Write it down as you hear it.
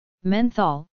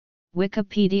Menthol,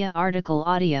 Wikipedia article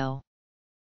audio.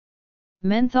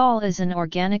 Menthol is an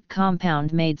organic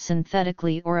compound made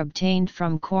synthetically or obtained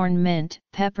from corn mint,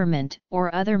 peppermint,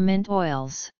 or other mint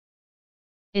oils.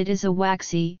 It is a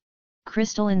waxy,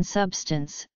 crystalline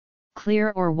substance,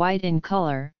 clear or white in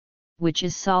color, which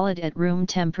is solid at room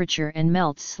temperature and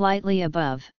melts slightly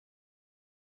above.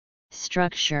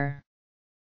 Structure.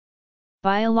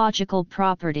 Biological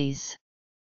properties.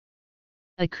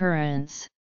 Occurrence.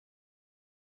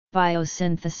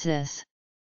 Biosynthesis.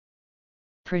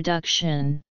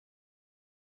 Production.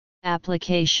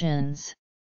 Applications.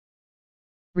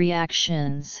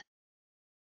 Reactions.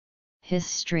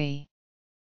 History.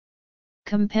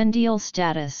 Compendial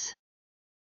status.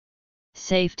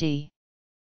 Safety.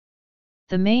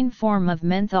 The main form of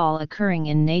menthol occurring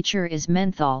in nature is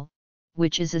menthol,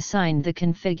 which is assigned the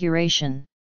configuration.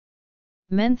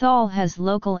 Menthol has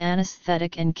local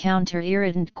anesthetic and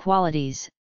counter-irritant qualities,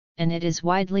 and it is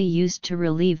widely used to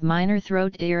relieve minor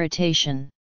throat irritation.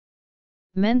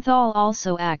 Menthol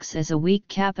also acts as a weak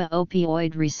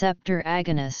kappa-opioid receptor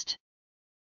agonist.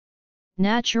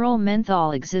 Natural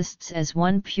menthol exists as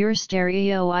one pure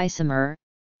stereoisomer,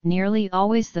 nearly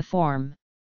always the form.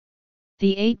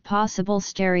 The 8 possible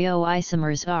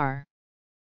stereoisomers are: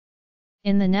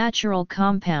 in the natural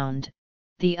compound,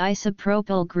 the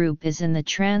isopropyl group is in the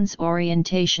trans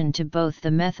orientation to both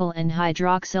the methyl and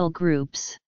hydroxyl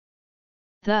groups.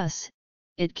 Thus,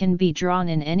 it can be drawn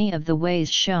in any of the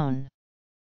ways shown.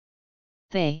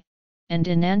 They, and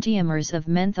enantiomers of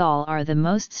menthol are the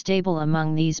most stable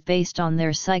among these based on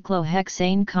their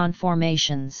cyclohexane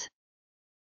conformations.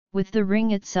 With the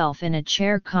ring itself in a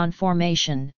chair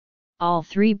conformation, all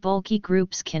 3 bulky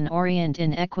groups can orient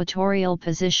in equatorial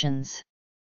positions.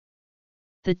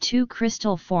 The 2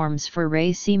 crystal forms for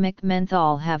racemic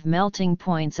menthol have melting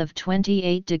points of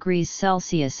 28 degrees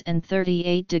Celsius and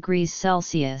 38 degrees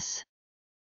Celsius.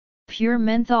 Pure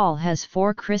menthol has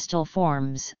 4 crystal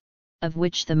forms, of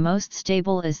which the most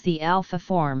stable is the alpha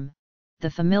form,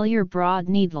 the familiar broad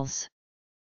needles.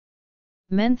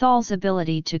 Menthol's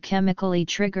ability to chemically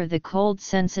trigger the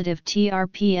cold-sensitive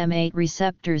TRPM8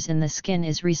 receptors in the skin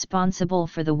is responsible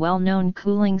for the well-known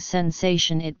cooling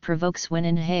sensation it provokes when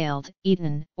inhaled,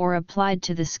 eaten, or applied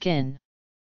to the skin.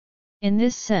 In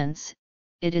this sense,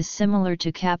 it is similar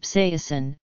to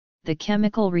capsaicin, the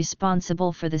chemical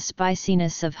responsible for the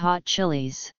spiciness of hot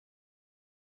chilies.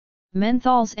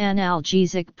 Menthol's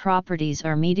analgesic properties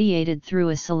are mediated through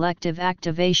a selective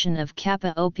activation of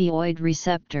kappa-opioid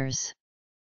receptors.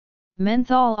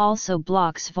 Menthol also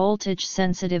blocks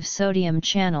voltage-sensitive sodium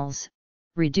channels,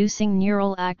 reducing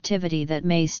neural activity that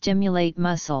may stimulate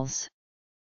muscles.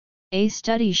 A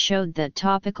study showed that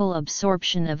topical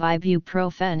absorption of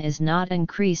ibuprofen is not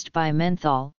increased by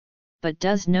menthol, but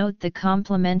does note the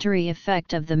complementary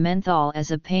effect of the menthol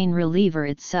as a pain reliever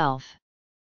itself.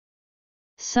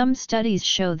 Some studies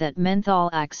show that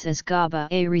menthol acts as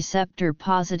GABA-A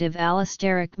receptor-positive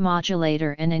allosteric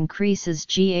modulator and increases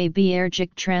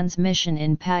GABAergic transmission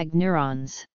in PAG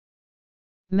neurons.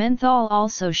 Menthol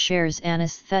also shares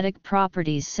anesthetic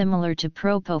properties similar to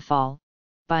propofol,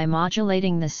 by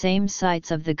modulating the same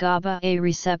sites of the GABA-A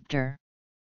receptor.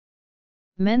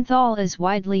 Menthol is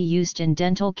widely used in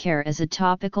dental care as a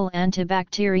topical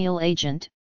antibacterial agent,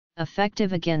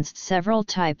 effective against several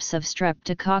types of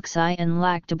streptococci and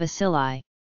lactobacilli.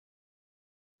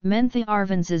 Mentha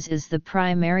arvensis is the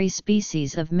primary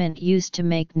species of mint used to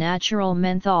make natural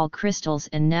menthol crystals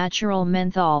and natural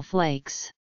menthol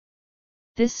flakes.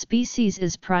 This species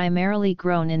is primarily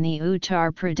grown in the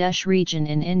Uttar Pradesh region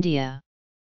in India.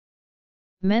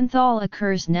 Menthol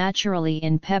occurs naturally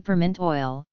in peppermint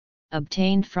oil,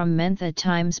 obtained from Mentha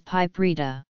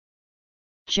piperita.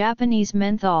 Japanese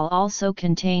menthol also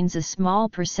contains a small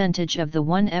percentage of the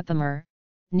 1-epimer,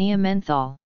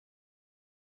 neomenthol.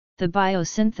 The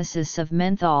biosynthesis of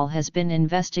menthol has been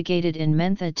investigated in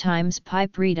Mentha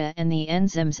piperita and the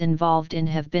enzymes involved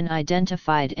have been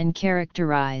identified and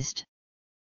characterized.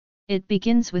 It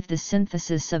begins with the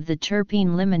synthesis of the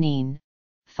terpene limonene,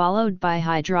 followed by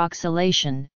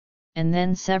hydroxylation, and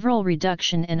then several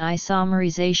reduction and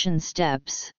isomerization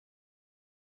steps.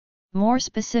 More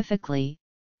specifically,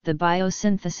 the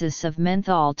biosynthesis of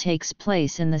menthol takes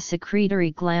place in the secretory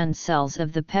gland cells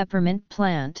of the peppermint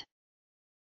plant.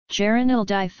 Geranyl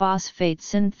diphosphate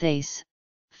synthase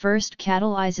first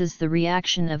catalyzes the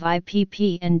reaction of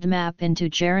IPP and DMAP into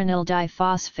geranyl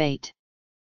diphosphate.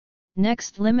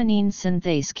 Next, limonene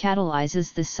synthase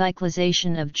catalyzes the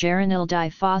cyclization of geranyl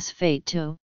diphosphate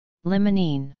to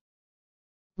limonene.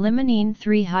 Limonene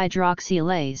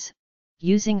 3-hydroxylase,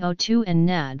 using O2 and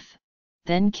NADPH,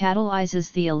 then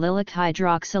catalyzes the allylic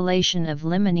hydroxylation of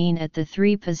limonene at the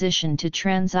 3 position to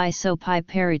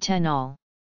trans-isopiperithenol.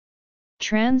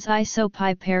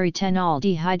 Trans-isopiperithenol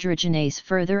dehydrogenase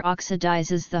further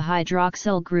oxidizes the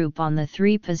hydroxyl group on the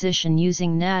 3 position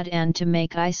using NADN to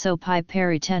make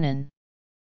isopiperitenin.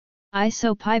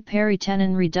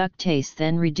 Isopiperitenin reductase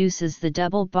then reduces the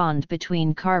double bond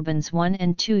between carbons 1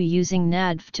 and 2 using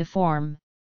NADV to form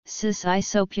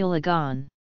cis-isopulegon.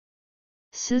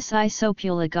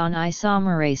 Cis-isopulegon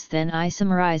isomerase then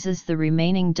isomerizes the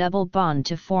remaining double bond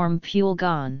to form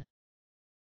pulegon.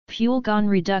 Pulegon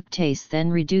reductase then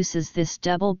reduces this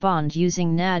double bond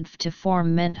using NADV to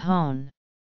form menthone.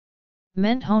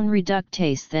 Menthone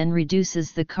reductase then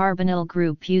reduces the carbonyl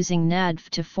group using NADV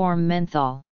to form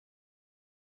menthol.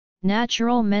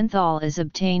 Natural menthol is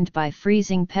obtained by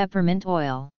freezing peppermint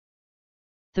oil.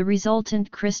 The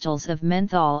resultant crystals of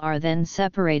menthol are then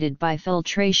separated by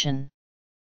filtration.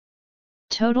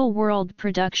 Total world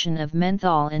production of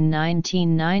menthol in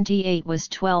 1998 was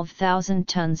 12,000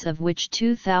 tons, of which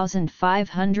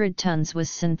 2,500 tons was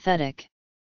synthetic.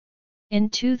 In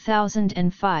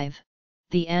 2005,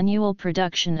 the annual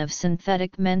production of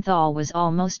synthetic menthol was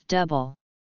almost double.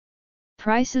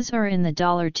 Prices are in the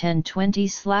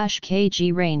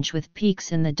 $10.20/kg range with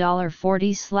peaks in the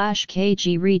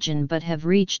 $40/kg region but have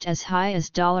reached as high as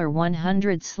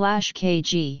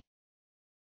 $100/kg.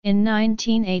 In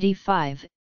 1985,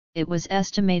 it was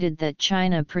estimated that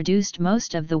China produced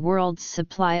most of the world's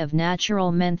supply of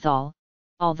natural menthol,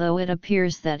 although it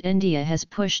appears that India has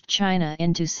pushed China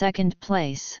into second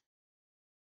place.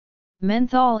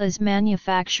 Menthol is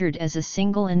manufactured as a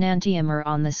single enantiomer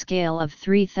on the scale of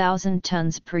 3,000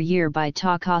 tons per year by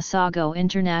Takasago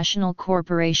International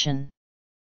Corporation.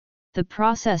 The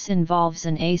process involves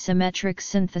an asymmetric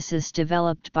synthesis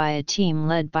developed by a team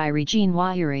led by Regine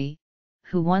Wahiri,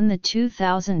 who won the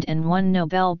 2001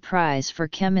 Nobel Prize for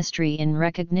Chemistry in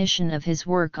recognition of his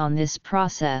work on this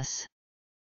process.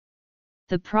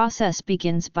 The process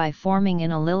begins by forming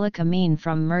an allylic amine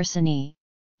from myrcene,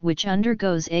 which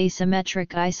undergoes asymmetric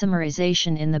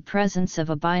isomerization in the presence of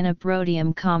a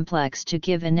binaprodium complex to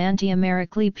give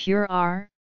enantiomerically pure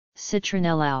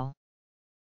R-citronellal.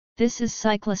 This is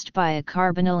cyclised by a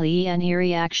carbonyl EN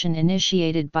reaction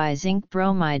initiated by zinc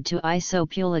bromide to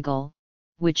isopulegol,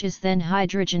 which is then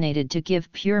hydrogenated to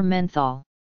give pure menthol.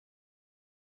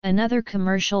 Another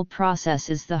commercial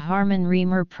process is the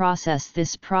Harman-Reamer process.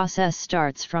 This process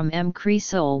starts from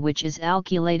M-cresol, which is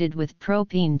alkylated with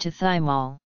propene to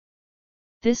thymol.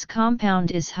 This compound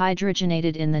is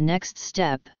hydrogenated in the next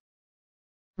step.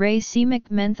 Racemic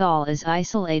menthol is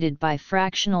isolated by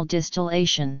fractional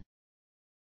distillation.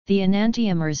 The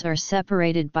enantiomers are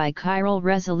separated by chiral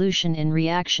resolution in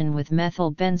reaction with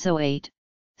methyl benzoate,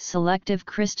 selective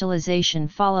crystallization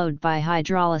followed by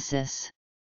hydrolysis.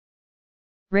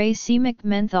 Racemic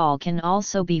menthol can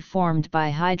also be formed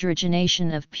by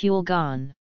hydrogenation of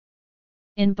pulegon.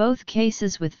 In both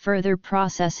cases, with further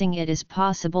processing, it is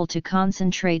possible to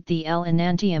concentrate the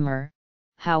L-enantiomer,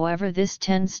 however this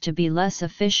tends to be less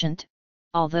efficient,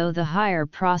 although the higher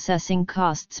processing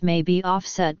costs may be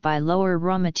offset by lower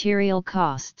raw material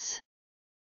costs.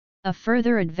 A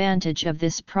further advantage of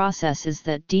this process is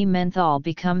that D-menthol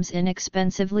becomes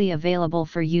inexpensively available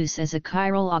for use as a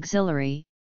chiral auxiliary,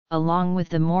 along with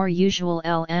the more usual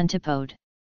L-antipode.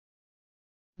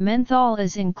 Menthol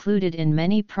is included in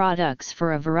many products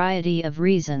for a variety of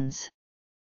reasons.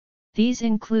 These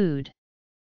include: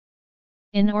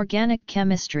 in organic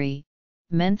chemistry,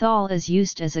 menthol is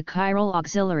used as a chiral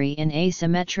auxiliary in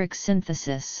asymmetric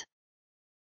synthesis.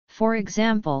 For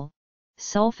example,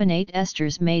 sulfonate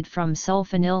esters made from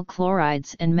sulfonyl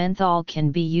chlorides and menthol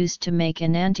can be used to make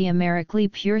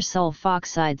enantiomerically pure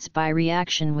sulfoxides by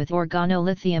reaction with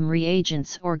organolithium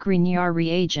reagents or Grignard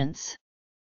reagents.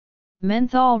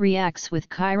 Menthol reacts with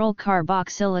chiral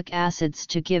carboxylic acids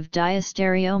to give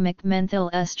diastereomic methyl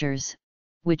esters,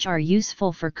 which are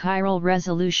useful for chiral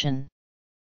resolution.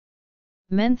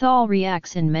 Menthol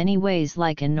reacts in many ways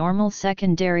like a normal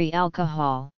secondary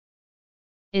alcohol.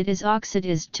 It is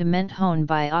oxidized to menthone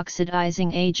by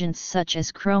oxidizing agents such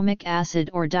as chromic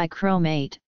acid or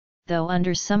dichromate, though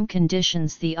under some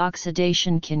conditions the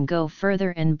oxidation can go further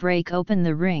and break open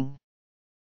the ring.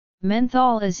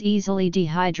 Menthol is easily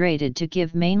dehydrated to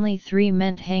give mainly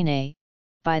 3-menthane,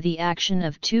 by the action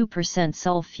of 2%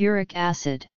 sulfuric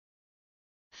acid.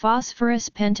 Phosphorus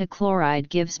pentachloride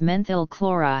gives methyl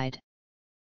chloride.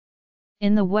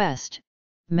 In the West,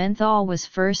 menthol was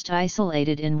first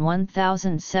isolated in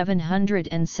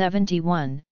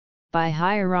 1771, by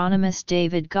Hieronymus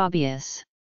David Gaubius.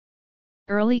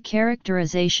 Early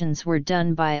characterizations were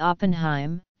done by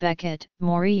Oppenheim, Beckett,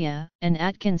 Moria, and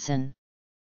Atkinson.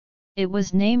 It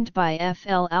was named by F.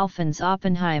 L. Alphonse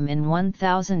Oppenheim in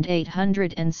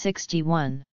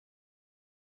 1861.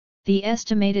 The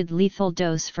estimated lethal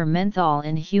dose for menthol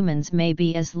in humans may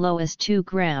be as low as 2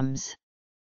 grams.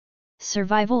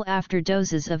 Survival after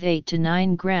doses of 8 to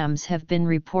 9 grams have been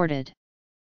reported.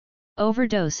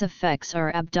 Overdose effects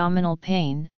are abdominal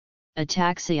pain,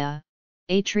 ataxia,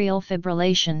 atrial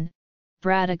fibrillation,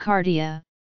 bradycardia,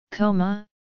 coma,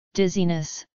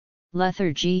 dizziness,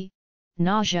 lethargy,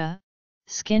 nausea,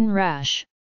 skin rash,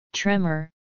 tremor,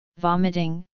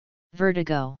 vomiting,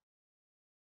 vertigo.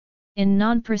 In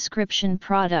non-prescription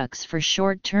products for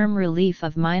short-term relief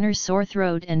of minor sore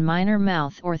throat and minor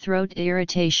mouth or throat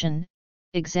irritation,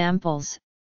 examples,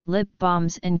 lip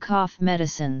balms and cough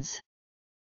medicines.